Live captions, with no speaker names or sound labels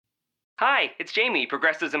Hi, it's Jamie,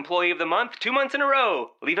 Progressive's Employee of the Month, 2 months in a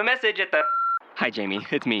row. Leave a message at the... Hi, Jamie.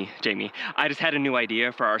 It's me, Jamie. I just had a new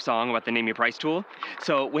idea for our song about the Name Your Price tool.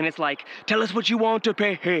 So when it's like, tell us what you want to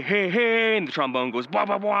pay, hey, hey, hey, and the trombone goes, blah,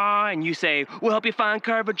 blah, blah, and you say, we'll help you find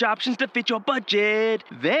coverage options to fit your budget.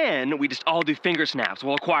 Then we just all do finger snaps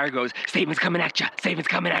while a choir goes, savings coming at ya, savings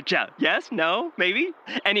coming at ya. Yes? No? Maybe?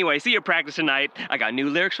 Anyway, see your practice tonight. I got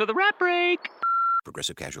new lyrics for the rap break.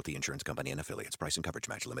 Progressive Casualty Insurance Company and Affiliates. Price and coverage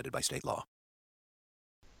match limited by state law.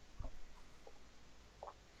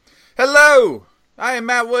 Hello, I am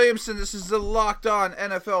Matt Williamson. This is the Locked On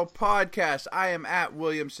NFL podcast. I am at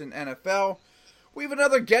Williamson NFL. We have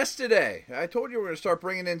another guest today. I told you we're going to start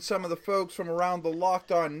bringing in some of the folks from around the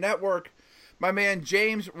Locked On network. My man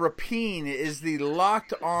James Rapien is the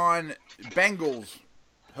Locked On Bengals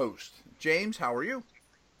host. James, how are you?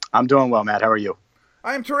 I'm doing well, Matt. How are you?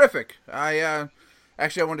 I am terrific. I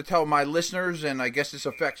want to tell my listeners, and I guess this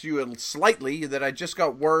affects you slightly, that I just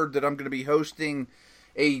got word that I'm going to be hosting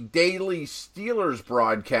a daily Steelers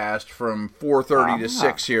broadcast from 4:30 to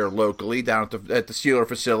 6 here locally down at the Steeler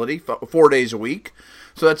facility, 4 days a week.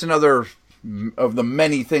 So that's another of the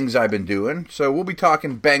many things I've been doing. So we'll be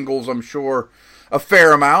talking Bengals, I'm sure, a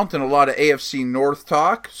fair amount, and a lot of AFC North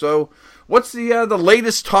talk. So what's the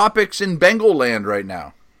latest topics in Bengal land right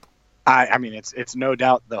now? I mean, it's no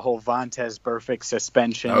doubt the whole Vontaze Burfict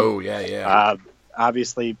suspension. Oh, yeah.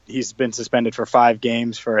 Obviously, he's been suspended for 5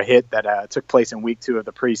 games for a hit that took place in week 2 of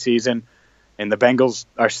the preseason. And the Bengals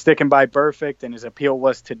are sticking by Burfict, and his appeal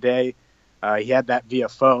was today. He had that via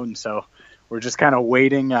phone, so we're just kind of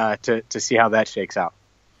waiting to see how that shakes out.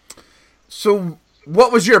 So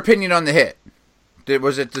what was your opinion on the hit?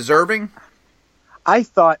 Was it deserving? I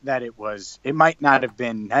thought that it might not have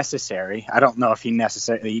been necessary. I don't know if he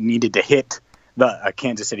necessarily needed to hit the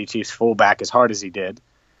Kansas City Chiefs fullback as hard as he did.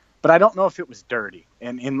 But I don't know if it was dirty.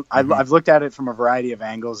 And I've looked at it from a variety of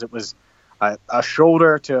angles. It was a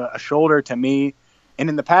shoulder to me. And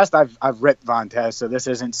in the past, I've ripped Vontaze, so this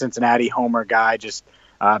isn't Cincinnati homer guy just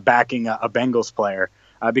backing a Bengals player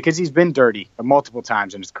because he's been dirty multiple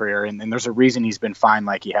times in his career, and there's a reason he's been fined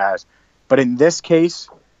like he has. But in this case,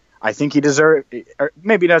 I think he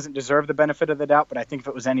maybe doesn't deserve the benefit of the doubt, but I think if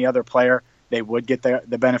it was any other player, they would get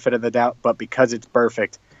the benefit of the doubt. But because it's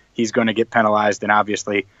Burfict, he's going to get penalized and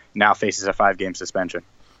obviously now faces a 5-game suspension.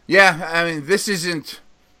 Yeah, I mean, this isn't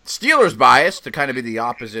Steelers bias to kind of be the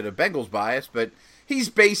opposite of Bengals bias, but he's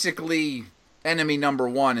basically enemy number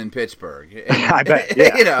 1 in Pittsburgh. And, I bet,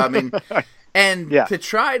 yeah. To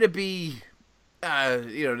try to be,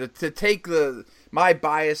 to take my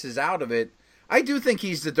biases out of it, I do think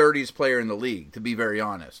he's the dirtiest player in the league, to be very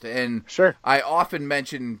honest. And sure. I often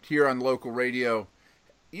mention here on local radio,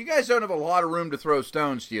 you guys don't have a lot of room to throw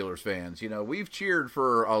stones, Steelers fans. You know, we've cheered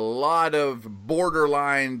for a lot of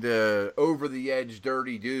borderline, over-the-edge,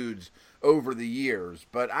 dirty dudes over the years.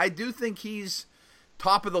 But I do think he's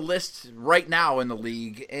top of the list right now in the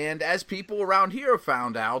league. And as people around here have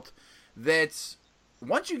found out, that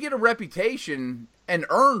once you get a reputation, an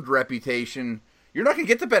earned reputation, you're not going to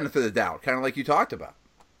get the benefit of the doubt, kind of like you talked about.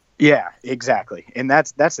 Yeah, exactly. And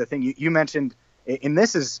that's the thing. You mentioned, and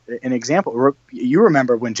this is an example. You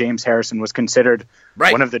remember when James Harrison was considered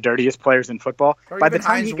one of the dirtiest players in football? Or by the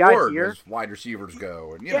time Hines he got Ward, here, as wide receivers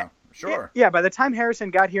go, and sure. Yeah, by the time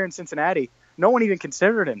Harrison got here in Cincinnati, no one even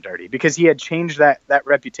considered him dirty because he had changed that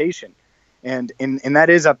reputation. And that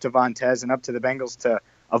is up to Vontaze and up to the Bengals to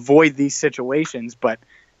avoid these situations, but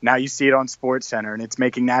now you see it on SportsCenter, and it's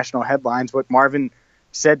making national headlines. What Marvin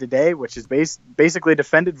said today, which is basically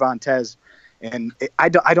defended Vontaze, and I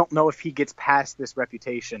don't know if he gets past this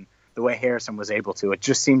reputation the way Harrison was able to. It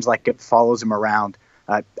just seems like it follows him around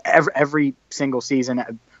every single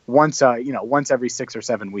season, once every 6 or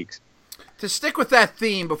 7 weeks. To stick with that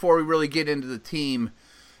theme before we really get into the team,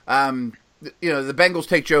 the Bengals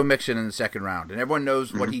take Joe Mixon in the second round, and everyone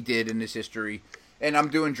knows what he did in his history. And I'm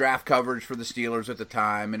doing draft coverage for the Steelers at the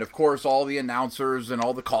time. And, of course, all the announcers and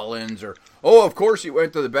all the call-ins are, of course he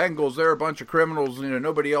went to the Bengals. They're a bunch of criminals.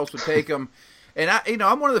 Nobody else would take him. And,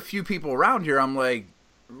 I'm one of the few people around here. I'm like,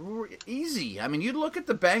 easy. I mean, you look at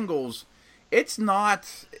the Bengals, it's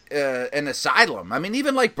not an asylum. I mean,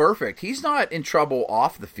 even like Burfict, he's not in trouble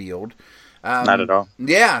off the field. Not at all.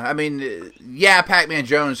 Yeah, I mean, Pac-Man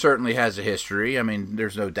Jones certainly has a history. I mean,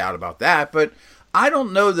 there's no doubt about that. But I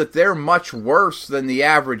don't know that they're much worse than the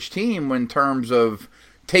average team in terms of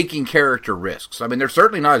taking character risks. I mean, they're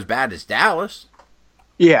certainly not as bad as Dallas.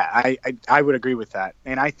 Yeah, I would agree with that.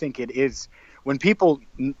 And I think it is, when people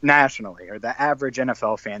nationally, or the average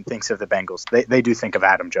NFL fan thinks of the Bengals, they do think of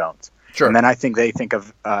Adam Jones. Sure. And then I think they think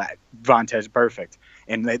of Vontaze Burfict.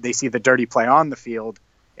 And they see the dirty play on the field,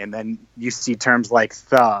 And then you see terms like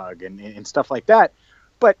thug and stuff like that.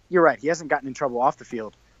 But you're right. He hasn't gotten in trouble off the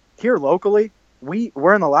field. Here locally,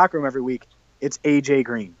 we're in the locker room every week. It's A.J.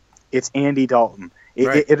 Green. It's Andy Dalton.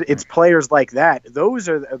 It's players like that. Those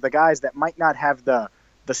are the guys that might not have the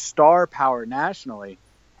star power nationally,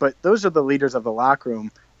 but those are the leaders of the locker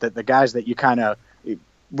room, the guys that you kind of,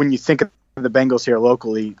 when you think of the Bengals here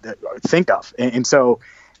locally, think of. And so,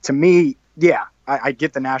 to me, yeah, I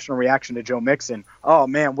get the national reaction to Joe Mixon. Oh,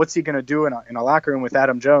 man, what's he going to do in a locker room with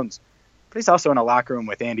Adam Jones? But he's also in a locker room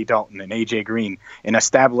with Andy Dalton and A.J. Green and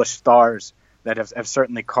established stars that have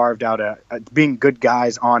certainly carved out being good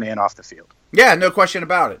guys on and off the field. Yeah, no question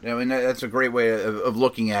about it. I mean, that's a great way of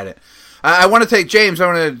looking at it. I want to take, James,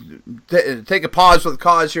 I want to take a pause for the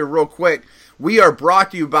cause here real quick. We are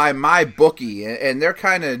brought to you by MyBookie, and they're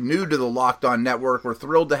kind of new to the Locked On Network. We're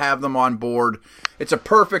thrilled to have them on board. It's a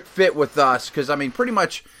perfect fit with us because, I mean, pretty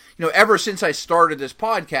much, ever since I started this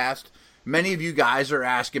podcast, many of you guys are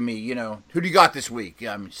asking me, who do you got this week?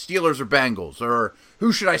 Steelers or Bengals? Or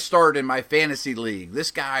who should I start in my fantasy league?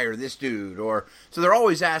 This guy or this dude? So they're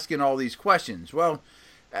always asking all these questions. Well,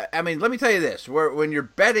 I mean, let me tell you this. When you're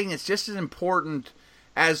betting, it's just as important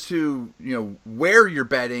as to, where you're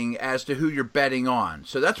betting as to who you're betting on.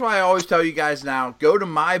 So that's why I always tell you guys now, go to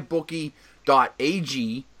mybookie.ag.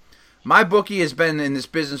 MyBookie has been in this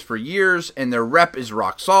business for years, and their rep is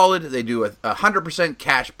rock solid. They do 100%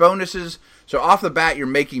 cash bonuses. So off the bat, you're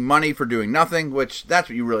making money for doing nothing, which that's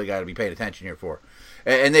what you really got to be paying attention here for.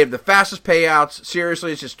 And they have the fastest payouts.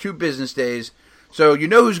 Seriously, it's just 2 business days. So you're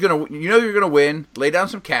gonna win. Lay down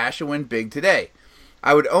some cash and win big today.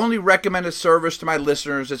 I would only recommend a service to my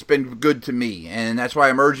listeners that's been good to me, and that's why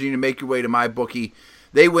I'm urging you to make your way to MyBookie.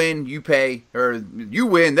 They win, you pay, or you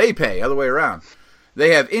win, they pay, other way around.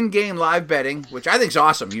 They have in-game live betting, which I think is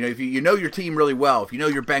awesome. If you know your team really well, if you know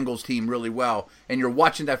your Bengals team really well, and you're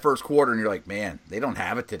watching that first quarter and you're like, man, they don't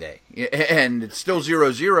have it today, and it's still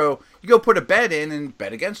 0-0, you go put a bet in and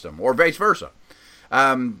bet against them, or vice versa.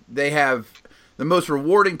 They have the most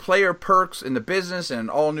rewarding player perks in the business and an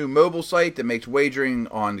all-new mobile site that makes wagering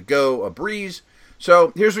on the go a breeze.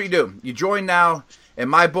 So here's what you do. You join now, and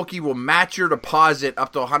MyBookie will match your deposit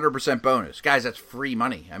up to 100% bonus. Guys, that's free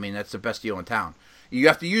money. I mean, that's the best deal in town. You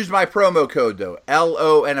have to use my promo code, though,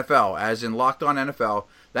 LONFL, as in Locked On NFL.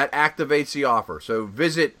 That activates the offer. So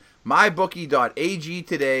visit mybookie.ag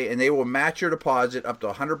today, and they will match your deposit up to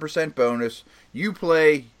 100% bonus. You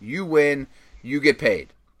play, you win, you get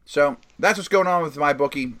paid. So that's what's going on with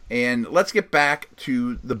MyBookie, and let's get back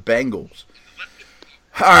to the Bengals.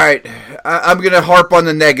 All right, I'm going to harp on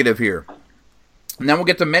the negative here, and then we'll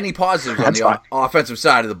get to many positives on the offensive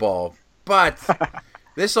side of the ball. But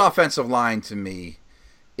this offensive line, to me,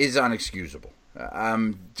 is unexcusable.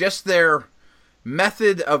 Just their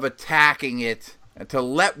method of attacking it to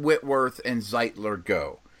let Whitworth and Zeitler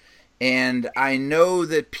go. And I know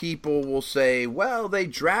that people will say, well, they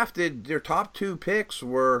drafted, their top 2 picks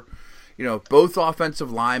were, both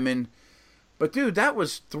offensive linemen. But, dude, that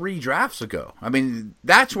was 3 drafts ago. I mean,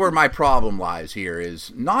 that's where my problem lies here,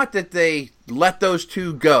 is not that they let those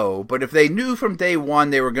 2 go, but if they knew from day one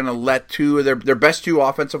they were going to let 2 of their best 2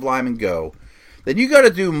 offensive linemen go, then you got to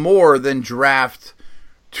do more than draft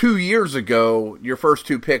 2 years ago your first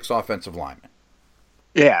 2 picks offensive linemen.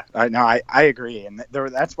 Yeah, I agree, and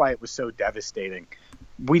that's why it was so devastating.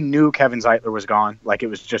 We knew Kevin Zeitler was gone, like it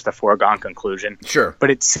was just a foregone conclusion. Sure.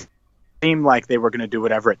 But it seemed like they were going to do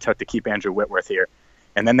whatever it took to keep Andrew Whitworth here.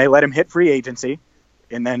 And then they let him hit free agency,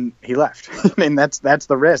 and then he left. And that's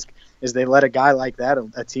the risk, is they let a guy like that,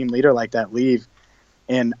 a team leader like that, leave.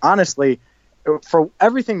 And honestly, for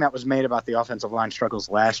everything that was made about the offensive line struggles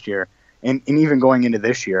last year, and even going into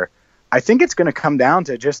this year, I think it's going to come down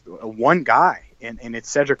to just one guy, and it's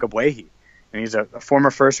Cedric Ogbuehi. And he's a former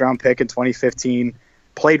first-round pick in 2015,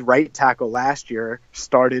 played right tackle last year,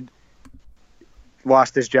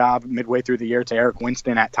 lost his job midway through the year to Eric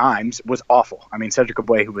Winston at times, was awful. I mean, Cedric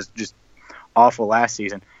Ogbuehi was just awful last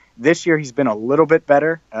season. This year he's been a little bit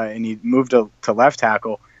better, and he moved to left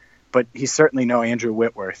tackle, but he's certainly no Andrew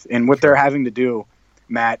Whitworth. And what they're having to do,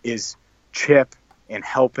 Matt, is chip and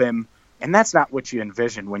help him. And that's not what you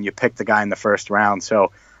envisioned when you picked the guy in the first round.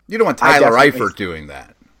 So you don't want Tyler Eifert doing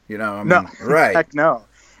that. No, right. Heck no.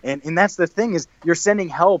 And that's the thing, is you're sending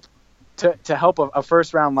help to help a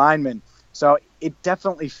first-round lineman. So it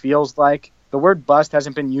definitely feels like the word bust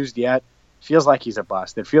hasn't been used yet. Feels like he's a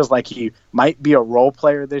bust. It feels like he might be a role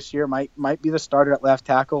player this year, might be the starter at left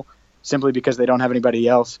tackle, simply because they don't have anybody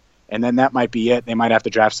else. And then that might be it. They might have to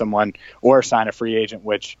draft someone or sign a free agent,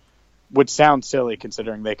 which would sound silly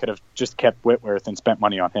considering they could have just kept Whitworth and spent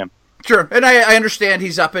money on him. Sure, and I understand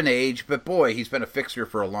he's up in age, but boy, he's been a fixture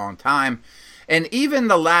for a long time. And even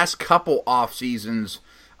the last couple off seasons,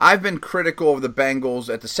 I've been critical of the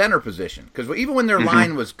Bengals at the center position. Because even when their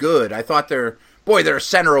line was good, I thought they're a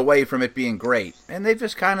center away from it being great. And they've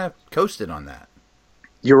just kind of coasted on that.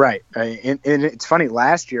 You're right. And it's funny,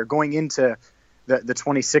 last year, going into the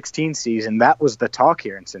 2016 season, that was the talk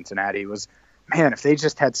here in Cincinnati was, man, if they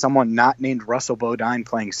just had someone not named Russell Bodine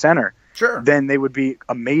playing center, sure, then they would be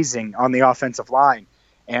amazing on the offensive line.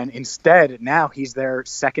 And instead, now he's their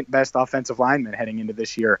second best offensive lineman heading into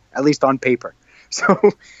this year, at least on paper. So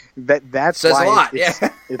that's says why a lot.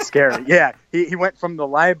 It's scary. Yeah, he went from the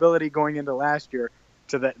liability going into last year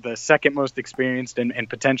to the second most experienced and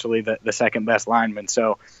potentially the second best lineman.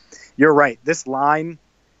 So you're right. This line,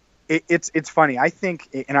 it's funny. I think,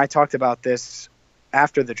 and I talked about this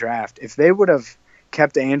after the draft, if they would have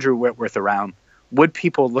kept Andrew Whitworth around, would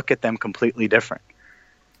people look at them completely different?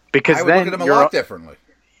 Because I would look at them a lot differently.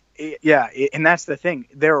 Yeah, and that's the thing.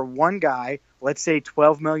 They're one guy, let's say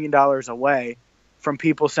 $12 million away from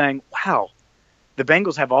people saying, wow, the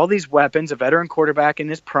Bengals have all these weapons, a veteran quarterback in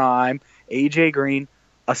his prime, A.J. Green,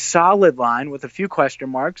 a solid line with a few question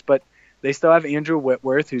marks, but they still have Andrew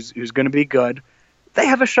Whitworth, who's going to be good. They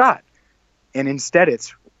have a shot. And instead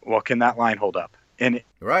it's, well, can that line hold up? And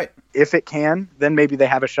right. If it can, then maybe they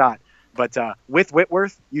have a shot. But with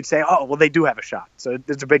Whitworth, you'd say, oh, well, they do have a shot. So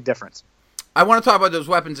there's a big difference. I want to talk about those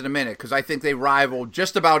weapons in a minute because I think they rival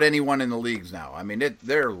just about anyone in the leagues now. I mean,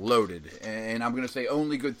 they're loaded, and I'm going to say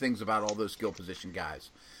only good things about all those skill position guys.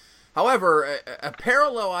 However, a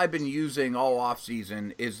parallel I've been using all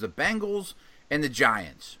offseason is the Bengals and the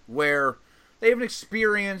Giants, where they have an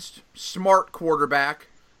experienced, smart quarterback,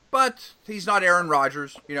 but he's not Aaron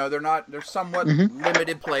Rodgers. You know, they're somewhat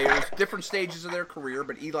limited players, different stages of their career,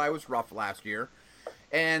 but Eli was rough last year.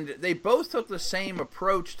 And they both took the same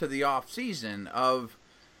approach to the offseason of,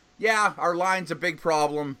 yeah, our line's a big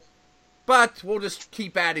problem, but we'll just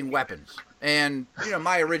keep adding weapons. And, you know,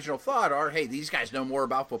 my original thought are, hey, these guys know more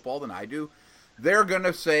about football than I do. They're going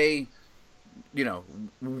to say, you know,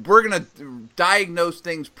 we're going to diagnose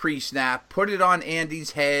things pre-snap, put it on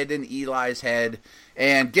Andy's head and Eli's head,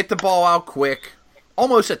 and get the ball out quick.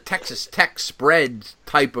 Almost a Texas Tech spread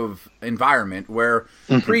type of environment where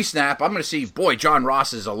pre-snap, I'm going to see, boy, John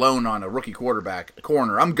Ross is alone on a rookie quarterback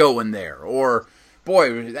corner. I'm going there. Or,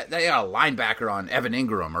 boy, they got a linebacker on Evan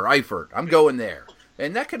Ingram or Eifert. I'm going there.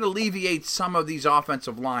 And that can alleviate some of these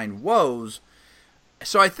offensive line woes.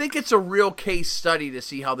 So I think it's a real case study to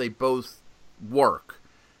see how they both work.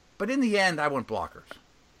 But in the end, I want blockers.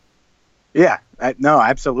 Yeah, no,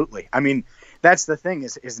 absolutely. I mean, that's the thing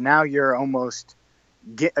is now you're almost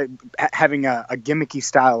having a gimmicky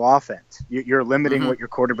style offense. You're limiting what your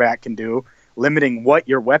quarterback can do, limiting what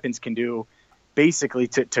your weapons can do, basically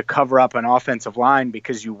to cover up an offensive line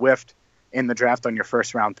because you whiffed in the draft on your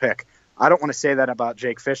first round pick. I don't want to say that about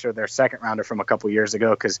Jake Fisher, their second rounder from a couple years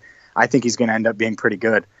ago, because I think he's going to end up being pretty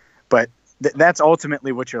good. But that's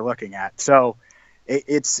ultimately what you're looking at. So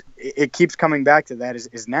it keeps coming back to that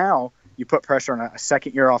is now you put pressure on a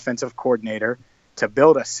second-year offensive coordinator to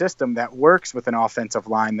build a system that works with an offensive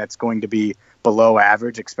line that's going to be below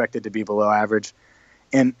average, expected to be below average.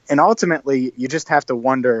 And ultimately, you just have to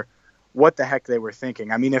wonder what the heck they were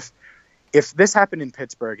thinking. I mean, if this happened in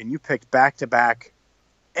Pittsburgh and you picked back-to-back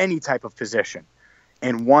any type of position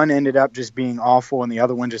and one ended up just being awful and the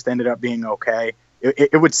other one just ended up being okay,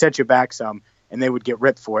 it would set you back some and they would get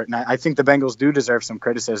ripped for it. And I think the Bengals do deserve some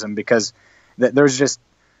criticism because there's just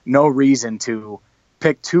no reason to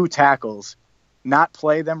pick two tackles, not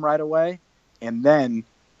play them right away, and then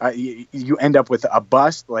you end up with a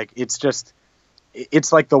bust. Like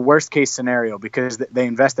it's like the worst case scenario because they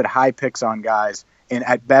invested high picks on guys, and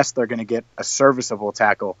at best they're going to get a serviceable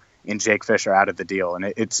tackle in Jake Fisher out of the deal,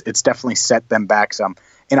 and it's definitely set them back some.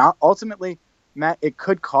 And ultimately, Matt, it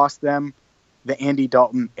could cost them the Andy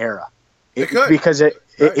Dalton era. It could. Because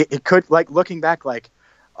it could, like, looking back, like,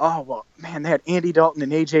 oh, well, man, they had Andy Dalton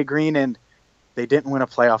and A.J. Green, and they didn't win a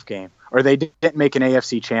playoff game, or they didn't make an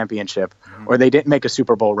AFC championship, or they didn't make a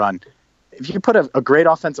Super Bowl run. If you put a great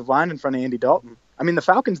offensive line in front of Andy Dalton, I mean, the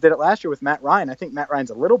Falcons did it last year with Matt Ryan. I think Matt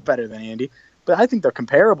Ryan's a little better than Andy, but I think they're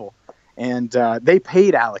comparable. And they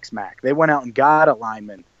paid Alex Mack. They went out and got a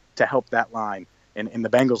lineman to help that line. And the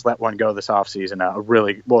Bengals let one go this offseason,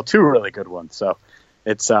 two really good ones. So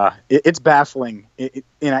it's baffling.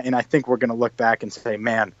 And I think we're going to look back and say,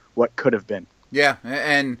 man, what could have been. Yeah,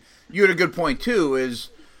 and you had a good point, too, is,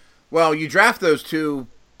 well, you draft those two,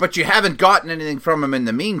 but you haven't gotten anything from them in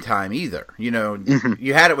the meantime either. You know,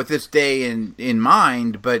 you had it with this day in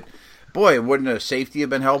mind, but boy, wouldn't a safety have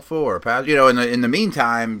been helpful or a pass? In the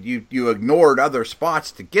meantime, you ignored other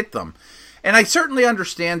spots to get them. And I certainly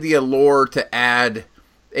understand the allure to add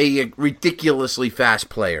a ridiculously fast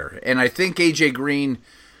player. And I think A.J. Green,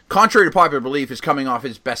 contrary to popular belief, is coming off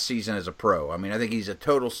his best season as a pro. I mean, I think he's a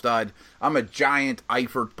total stud. I'm a giant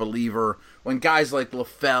Eifert believer. When guys like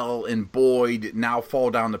LaFell and Boyd now fall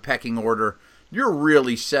down the pecking order, you're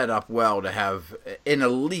really set up well to have an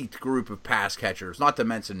elite group of pass catchers, not to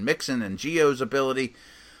mention Mixon and Gio's ability.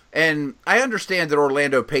 And I understand that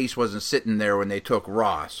Orlando Pace wasn't sitting there when they took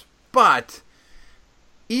Ross. But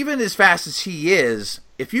even as fast as he is,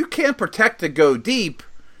 if you can't protect to go deep,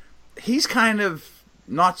 he's kind of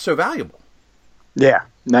not so valuable. Yeah,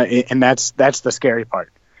 and that's the scary part,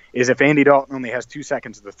 is if Andy Dalton only has 2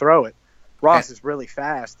 seconds to throw it, Ross is really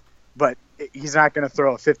fast, but he's not going to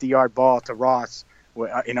throw a 50-yard ball to Ross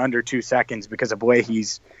in under 2 seconds because of the way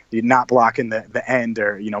he's not blocking the end,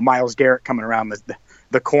 or Myles Garrett coming around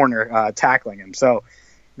the corner tackling him. So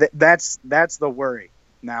that's the worry.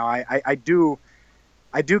 Now I do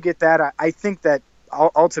get that. I think that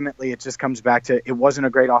ultimately it just comes back to it wasn't a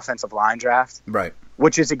great offensive line draft, right?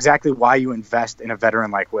 Which is exactly why you invest in a veteran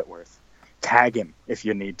like Whitworth. Tag him if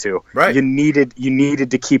you need to. Right. You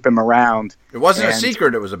needed to keep him around. It wasn't a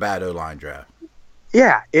secret it was a bad O-line draft.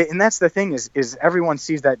 Yeah, and that's the thing is everyone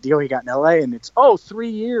sees that deal he got in L.A. and it's 3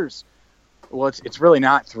 years. Well, it's really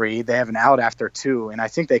not 3. They have an out after 2, and I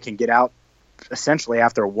think they can get out essentially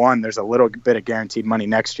after 1. There's a little bit of guaranteed money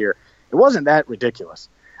next year. It wasn't that ridiculous.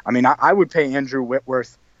 I mean, I would pay Andrew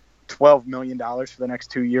Whitworth $12 million for the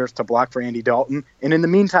next 2 years to block for Andy Dalton, and in the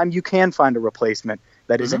meantime, you can find a replacement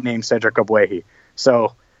that isn't named Cedric Ogbuehi.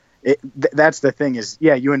 So that's the thing is,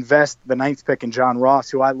 you invest the 9th pick in John Ross,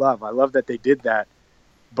 who I love. I love that they did that,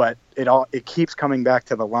 but it keeps coming back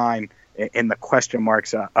to the line and the question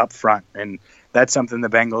marks up front, and that's something the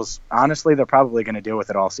Bengals, honestly, they're probably going to deal with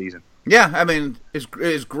it all season. Yeah, I mean, as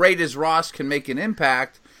great as Ross can make an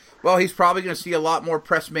impact, well, he's probably going to see a lot more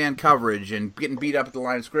press man coverage and getting beat up at the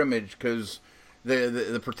line of scrimmage because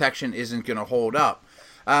the protection isn't going to hold up.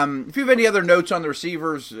 If you have any other notes on the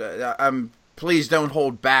receivers, please don't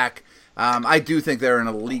hold back. I do think they're an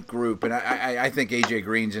elite group, and I think A.J.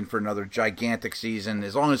 Green's in for another gigantic season.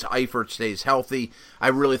 As long as Eifert stays healthy, I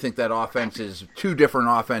really think that offense is two different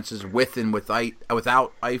offenses with and without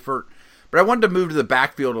Eifert. But I wanted to move to the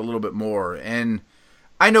backfield a little bit more, and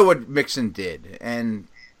I know what Mixon did, and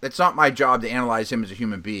it's not my job to analyze him as a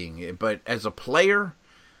human being, but as a player,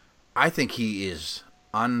 I think he is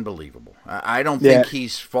unbelievable. I don't think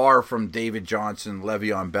he's far from David Johnson,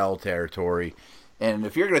 Le'Veon Bell territory. And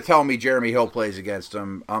if you're going to tell me Jeremy Hill plays against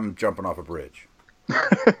him, I'm jumping off a bridge.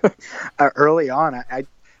 Early on,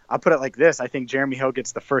 I'll put it like this. I think Jeremy Hill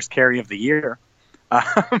gets the first carry of the year.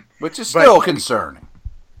 Which is still concerning.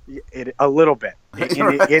 A little bit.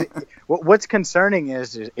 What's concerning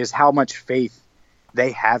is how much faith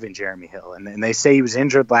they have in Jeremy Hill. And they say he was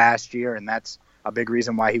injured last year, and that's a big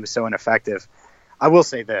reason why he was so ineffective. I will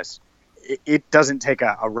say this. It doesn't take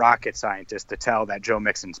a rocket scientist to tell that Joe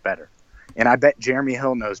Mixon's better. And I bet Jeremy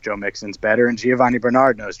Hill knows Joe Mixon's better, and Giovanni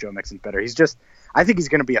Bernard knows Joe Mixon's better. I think he's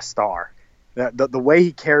going to be a star. The way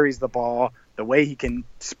he carries the ball, the way he can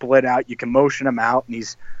split out, you can motion him out, and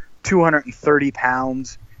he's 230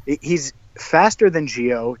 pounds. He's faster than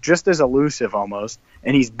Gio, just as elusive almost,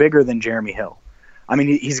 and he's bigger than Jeremy Hill. I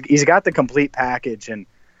mean, he's got the complete package, and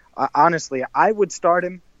honestly, I would start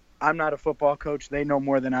him. I'm not a football coach. They know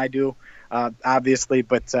more than I do, obviously,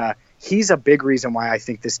 but he's a big reason why I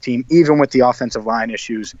think this team, even with the offensive line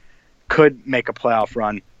issues, could make a playoff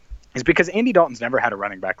run, is because Andy Dalton's never had a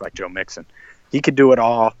running back like Joe Mixon. He could do it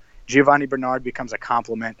all. Giovanni Bernard becomes a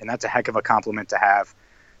compliment, and that's a heck of a compliment to have.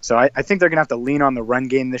 So I think they're going to have to lean on the run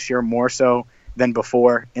game this year more so than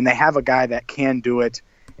before, and they have a guy that can do it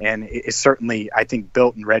and is certainly, I think,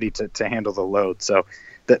 built and ready to handle the load. So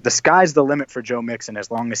the sky's the limit for Joe Mixon as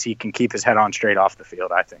long as he can keep his head on straight off the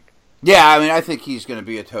field, I think. Yeah, I mean, I think he's going to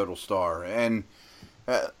be a total star. And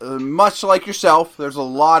much like yourself, there's a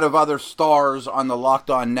lot of other stars on the Locked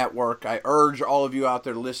On Network. I urge all of you out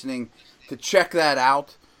there listening to check that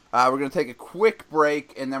out. We're going to take a quick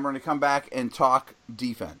break, and then we're going to come back and talk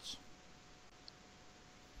defense.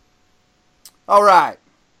 All right.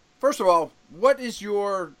 First of all, what is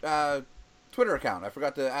your Twitter account? I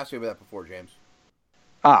forgot to ask you about that before, James.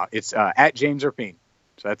 It's at James Rapien.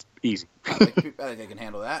 So that's easy. I think they can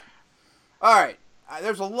handle that. All right.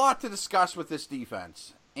 There's a lot to discuss with this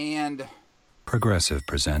defense. And Progressive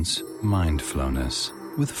presents Mindfulness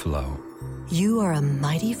with Flow. You are a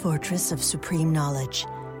mighty fortress of supreme knowledge.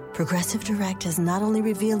 Progressive Direct has not only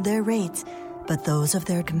revealed their rates, but those of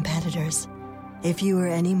their competitors. If you were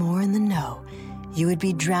any more in the know, you would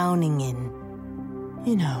be drowning in,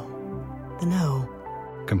 the know.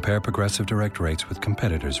 Compare Progressive Direct rates with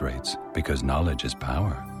competitors' rates, because knowledge is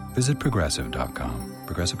power. Visit Progressive.com.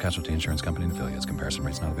 Progressive Casualty Insurance Company and Affiliates. Comparison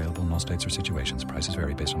rates not available in all states or situations. Prices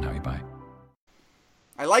vary based on how you buy.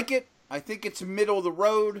 I like it. I think it's middle of the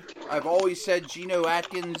road. I've always said Geno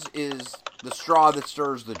Atkins is the straw that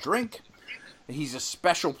stirs the drink. He's a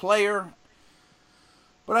special player.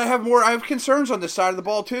 But I have concerns on this side of the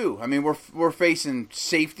ball too. I mean, we're facing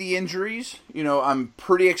safety injuries. I'm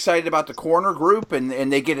pretty excited about the corner group, and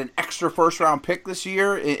they get an extra first-round pick this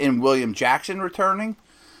year in William Jackson returning.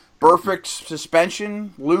 Burfict's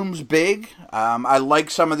suspension looms big. I like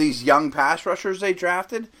some of these young pass rushers they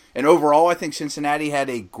drafted. And overall, I think Cincinnati had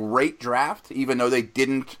a great draft, even though they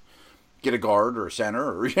didn't get a guard or a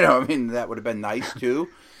center. Or, that would have been nice too.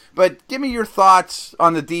 But give me your thoughts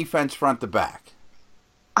on the defense front to back.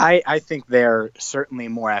 I think they're certainly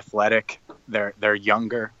more athletic. They're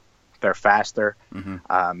younger. They're faster.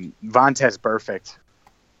 Mm-hmm. Vontaze Burfict,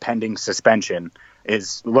 pending suspension,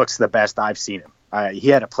 looks the best I've seen him. He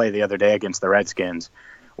had a play the other day against the Redskins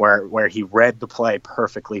where he read the play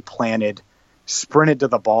perfectly, planted, sprinted to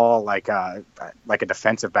the ball like a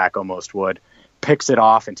defensive back almost would, picks it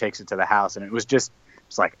off and takes it to the house. And it's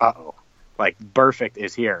like, uh-oh, like Burfict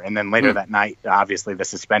is here. And then later that night, obviously the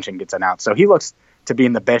suspension gets announced. So he looks to be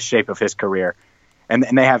in the best shape of his career. And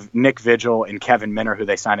they have Nick Vigil and Kevin Minner, who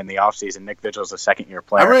they signed in the offseason. Nick Vigil's a second-year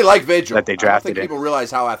player. I really like Vigil. That they drafted. I don't think people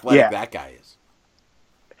realize how athletic that guy is.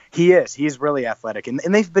 He is. He's really athletic. And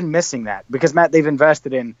they've been missing that because, Matt, they've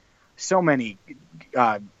invested in so many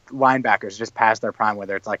linebackers just past their prime,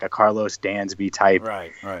 whether it's like a Carlos Dansby type.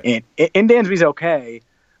 Right. And Dansby's okay,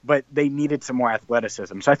 but they needed some more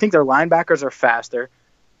athleticism. So I think their linebackers are faster,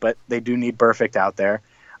 but they do need Burfict out there.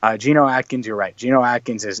 Geno Atkins, you're right. Geno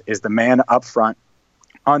Atkins is the man up front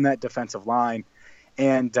on that defensive line.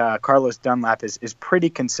 And Carlos Dunlap is pretty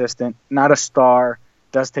consistent, not a star,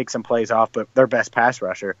 does take some plays off, but their best pass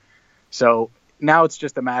rusher. So now it's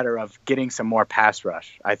just a matter of getting some more pass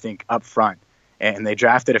rush, I think, up front. And they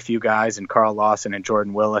drafted a few guys in Carl Lawson and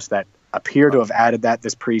Jordan Willis that appear to have added that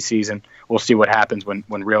this preseason. We'll see what happens when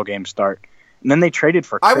real games start. And then they traded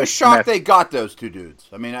for Chris I was shocked Smith. they got those two dudes.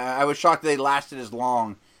 I mean, I was shocked they lasted as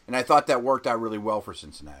long, and I thought that worked out really well for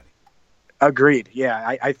Cincinnati. Agreed.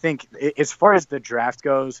 Yeah, I think as far as the draft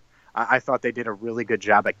goes, I thought they did a really good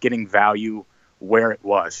job at getting value where it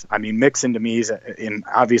was. I mean, Mixon to me is,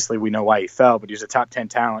 obviously we know why he fell, but he was a top 10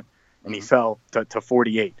 talent, and he fell to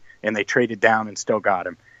 48, and they traded down and still got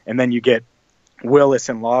him. And then you get Willis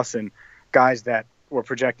and Lawson, guys that were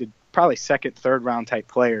projected probably second, third round type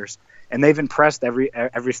players, and they've impressed every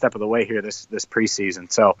step of the way here this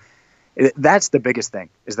preseason. So that's the biggest thing,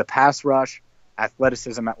 is the pass rush,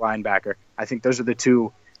 athleticism at linebacker. I think those are the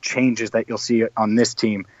two changes that you'll see on this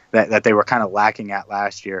team that they were kind of lacking at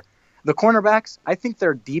last year. The cornerbacks, I think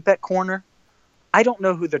they're deep at corner. I don't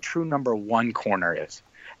know who the true number one corner is.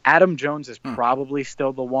 Adam Jones is probably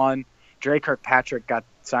still the one. Dre Kirkpatrick got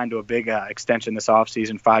signed to a big extension this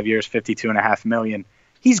offseason, 5 years, $52.5 million.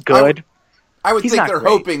 He's good. I would think they're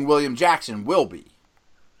hoping William Jackson will be.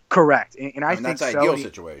 Correct. And I think that's an ideal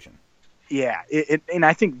situation. Yeah. And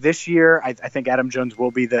I think this year, I think Adam Jones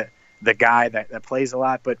will be the guy that plays a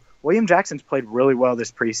lot. But William Jackson's played really well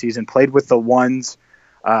this preseason, played with the ones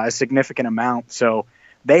a significant amount. So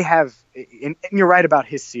they have, and you're right about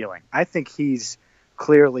his ceiling. I think he's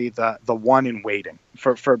clearly the one in waiting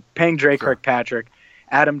for paying Dre Kirkpatrick.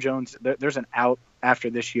 Adam Jones, there's an out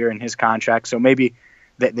after this year in his contract. So maybe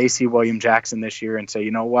they see William Jackson this year and say,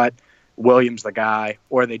 you know what, William's the guy,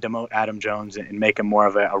 or they demote Adam Jones and make him more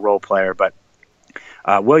of a role player. But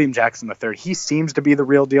William Jackson III, he seems to be the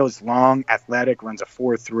real deal. He's long, athletic, runs a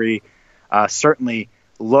 4.3, certainly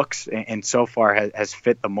looks and so far has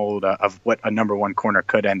fit the mold of what a number one corner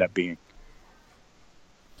could end up being.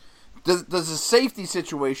 Does the safety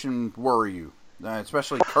situation worry you,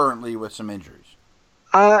 especially currently with some injuries?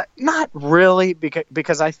 Not really,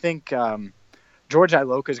 because I think George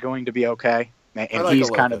Iloka is going to be okay, and he's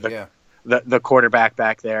Iloka, kind of the quarterback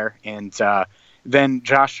back there. And then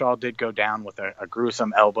Josh Shaw did go down with a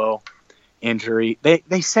gruesome elbow injury.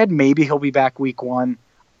 They said maybe he'll be back week 1.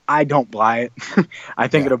 I don't buy it. I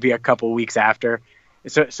think it'll be a couple weeks after.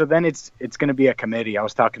 So then it's going to be a committee. I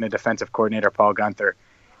was talking to defensive coordinator Paul Gunther,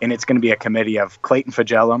 and it's going to be a committee of Clayton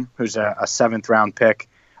Fagellum, who's a 7th-round pick,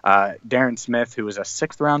 Darren Smith, who was a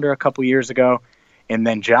 6th-rounder a couple years ago, and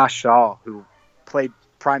then Josh Shaw, who played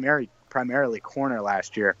primarily corner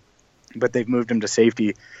last year, but they've moved him to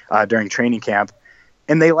safety during training camp.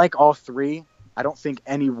 And they like all three, I don't think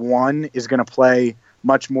any one is going to play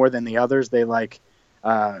much more than the others. They like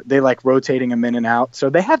rotating them in and out. So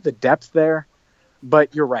they have the depth there.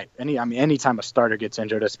 But you're right. Anytime a starter gets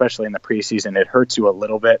injured, especially in the preseason, it hurts you a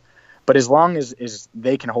little bit. But as long as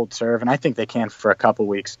they can hold serve, and I think they can for a couple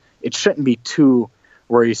weeks, it shouldn't be too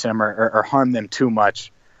worrisome or harm them too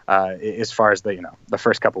much as far as the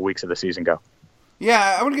first couple weeks of the season go.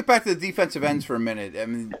 Yeah, I want to get back to the defensive ends for a minute. I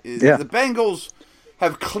mean, Yeah. The Bengals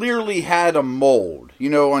have clearly had a mold,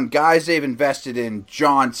 on guys they've invested in,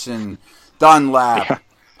 Johnson, Dunlap,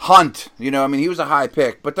 Hunt. He was a high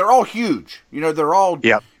pick, but they're all huge. They're all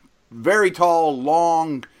very tall,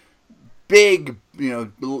 long, big,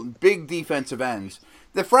 big defensive ends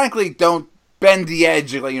that frankly don't bend the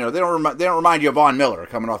edge. They don't remind you of Von Miller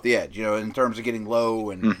coming off the edge, in terms of getting low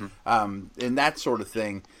and and that sort of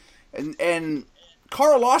thing. And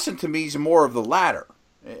Carl Lawson to me is more of the latter,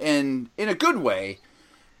 and in a good way.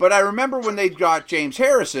 But I remember when they got James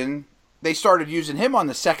Harrison, they started using him on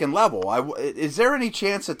the second level. Is there any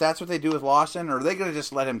chance that that's what they do with Lawson, or are they going to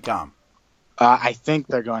just let him come? I think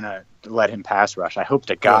they're going to let him pass rush. I hope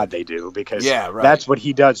to God they do, because that's what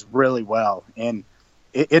he does really well. And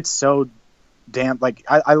it's so damn,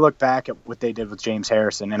 I look back at what they did with James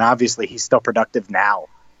Harrison, and obviously he's still productive now.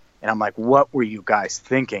 And I'm like, what were you guys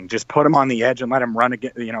thinking? Just put him on the edge and let him run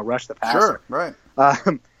again, rush the passer. Sure, right.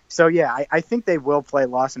 So I think they will play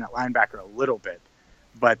Lawson at linebacker a little bit,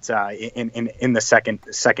 but in the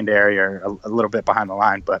secondary or a little bit behind the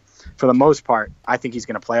line. But for the most part, I think he's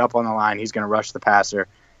going to play up on the line. He's going to rush the passer,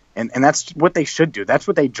 and that's what they should do. That's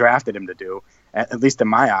what they drafted him to do, at least in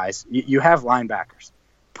my eyes. You have linebackers.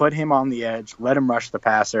 Put him on the edge. Let him rush the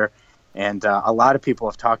passer. And a lot of people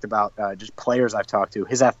have talked about, just players I've talked to,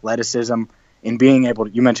 his athleticism in being able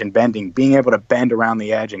to, you mentioned bending, being able to bend around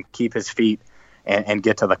the edge and keep his feet and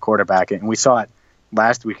get to the quarterback. And we saw it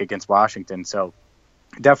last week against Washington. So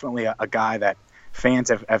definitely a guy that fans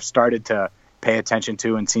have started to pay attention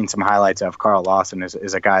to and seen some highlights of. Carl Lawson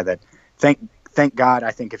is a guy that, thank God,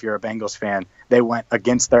 I think if you're a Bengals fan, they went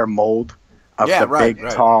against their mold of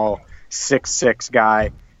tall 6'6"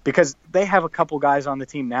 guy. Because they have a couple guys on the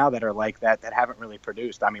team now that are like that haven't really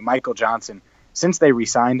produced. I mean, Michael Johnson, since they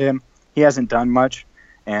re-signed him, he hasn't done much.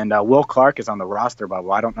 And Will Clark is on the roster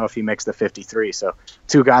bubble. I don't know if he makes the 53. So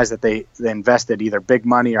two guys that they invested either big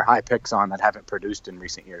money or high picks on that haven't produced in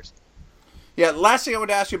recent years. Yeah, last thing I would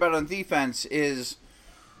ask you about on defense is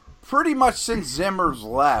pretty much since Zimmer's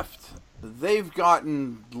left, they've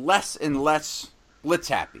gotten less and less blitz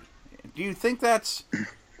happy. Do you think that's...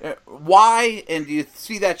 why, and do you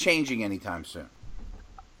see that changing anytime soon?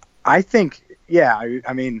 I think,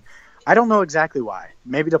 I mean, I don't know exactly why.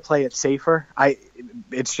 Maybe to play it safer.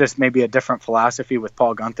 It's just maybe a different philosophy with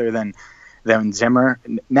Paul Guenther than Zimmer.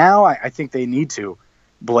 Now I think they need to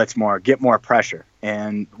blitz more, get more pressure,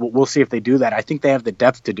 and we'll see if they do that. I think they have the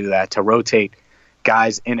depth to do that, to rotate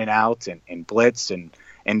guys in and out and blitz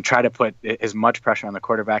and try to put as much pressure on the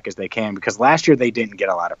quarterback as they can, because last year they didn't get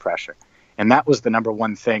a lot of pressure. And that was the number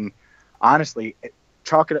one thing. Honestly,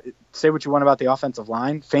 say what you want about the offensive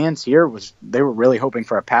line. Fans here they were really hoping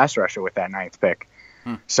for a pass rusher with that 9th pick.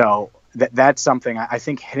 So that's something I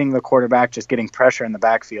think, hitting the quarterback, just getting pressure in the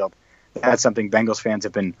backfield. That's something Bengals fans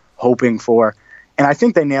have been hoping for, and I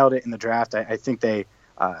think they nailed it in the draft. I think they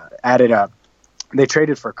they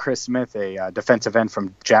traded for Chris Smith, a defensive end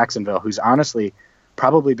from Jacksonville, who's honestly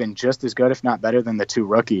probably been just as good, if not better, than the two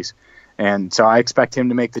rookies. And so I expect him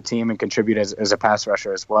to make the team and contribute as a pass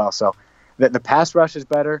rusher as well. So the pass rush is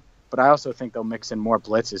better, but I also think they'll mix in more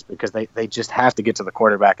blitzes, because they just have to get to the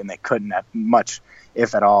quarterback, and they couldn't have much,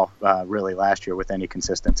 if at all, really last year with any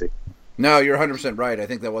consistency. No, you're 100% right. I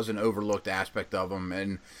think that was an overlooked aspect of them.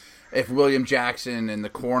 And if William Jackson and the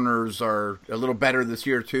corners are a little better this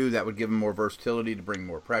year too, that would give them more versatility to bring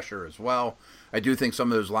more pressure as well. I do think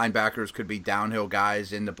some of those linebackers could be downhill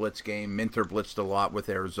guys in the blitz game. Minter blitzed a lot with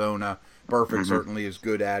Arizona. Burfict certainly is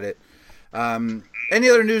good at it. Any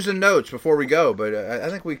other news and notes before we go? But I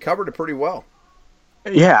think we covered it pretty well.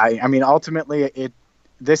 Yeah, I mean, ultimately,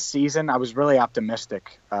 this season I was really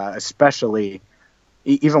optimistic, especially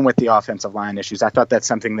even with the offensive line issues. I thought that's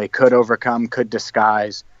something they could overcome, could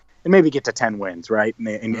disguise, and maybe get to 10 wins, right,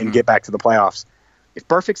 and get back to the playoffs. If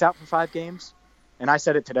Burfict's out for 5 games, and I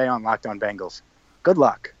said it today on Locked On Bengals, good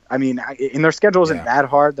luck. I mean, and their schedule isn't that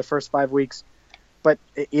hard the first 5 weeks, but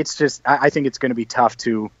it's just, I think it's going to be tough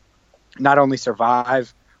to not only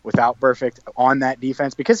survive without Burfict on that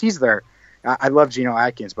defense, because he's there. I love Geno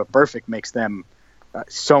Atkins, but Burfict makes them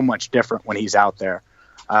so much different when he's out there.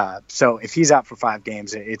 So if he's out for 5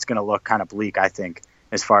 games, it's going to look kind of bleak, I think,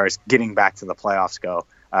 as far as getting back to the playoffs go.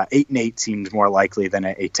 8-8 seems more likely than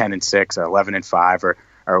a 10-6 or 11-5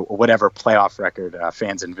 or whatever playoff record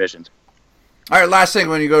fans envisioned. All right, last thing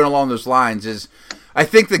when you go along those lines is I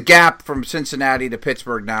think the gap from Cincinnati to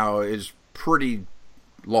Pittsburgh now is pretty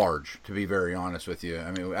large, to be very honest with you.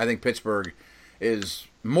 I mean, I think Pittsburgh is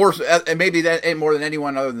more, and maybe that more than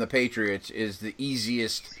anyone other than the Patriots, is the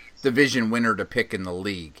easiest division winner to pick in the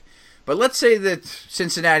league. But let's say that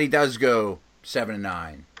Cincinnati does go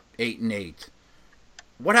 7-9, 8-8.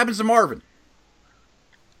 What happens to Marvin?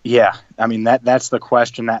 Yeah, I mean that's the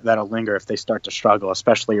question that'll linger if they start to struggle,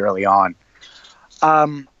 especially early on.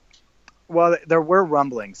 Well, there were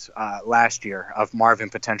rumblings last year of Marvin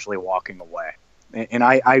potentially walking away, and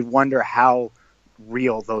I wonder how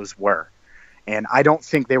real those were. And I don't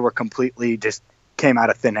think they were completely just came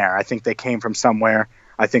out of thin air. I think they came from somewhere.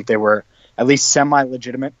 I think they were at least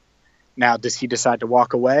semi-legitimate. Now, does he decide to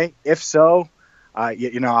walk away? If so,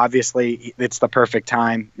 obviously it's the perfect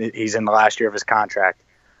time. He's in the last year of his contract.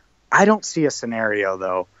 I don't see a scenario,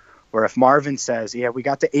 though, where if Marvin says, yeah, we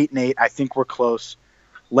got to 8-8, I think we're close.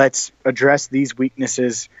 Let's address these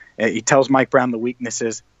weaknesses. He tells Mike Brown the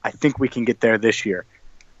weaknesses. I think we can get there this year.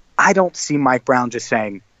 I don't see Mike Brown just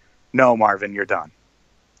saying, no, Marvin, you're done.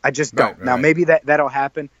 I just don't. Right. Now, maybe that'll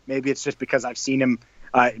happen. Maybe it's just because I've seen him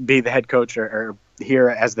be the head coach or here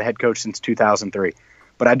as the head coach since 2003.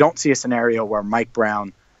 But I don't see a scenario where Mike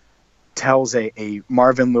Brown tells a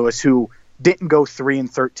Marvin Lewis, who didn't go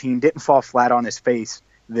 3-13, didn't fall flat on his face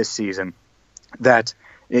this season, that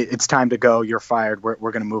it's time to go, you're fired, we're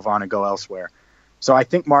going to move on and go elsewhere. So I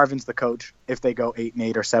think Marvin's the coach if they go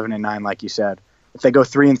 8-8 or 7-9, like you said. If they go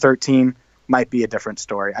 3-13, might be a different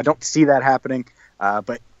story. I don't see that happening,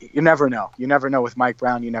 but you never know. You never know with Mike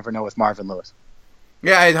Brown. You never know with Marvin Lewis.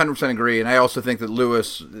 Yeah, I 100% agree, and I also think that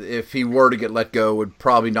Lewis, if he were to get let go, would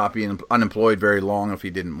probably not be unemployed very long if he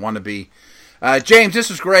didn't want to be. James, this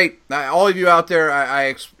was great. All of you out there,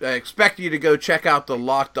 I expect you to go check out the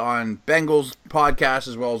Locked On Bengals podcast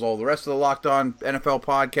as well as all the rest of the Locked On NFL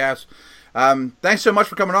podcasts. Thanks so much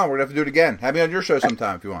for coming on. We're going to have to do it again. Have me on your show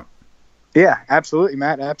sometime if you want. Yeah, absolutely,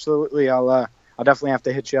 Matt. Absolutely. I'll definitely have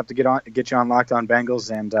to hit you up to get you on Locked On Bengals,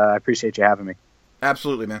 and I appreciate you having me.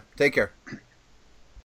 Absolutely, man. Take care.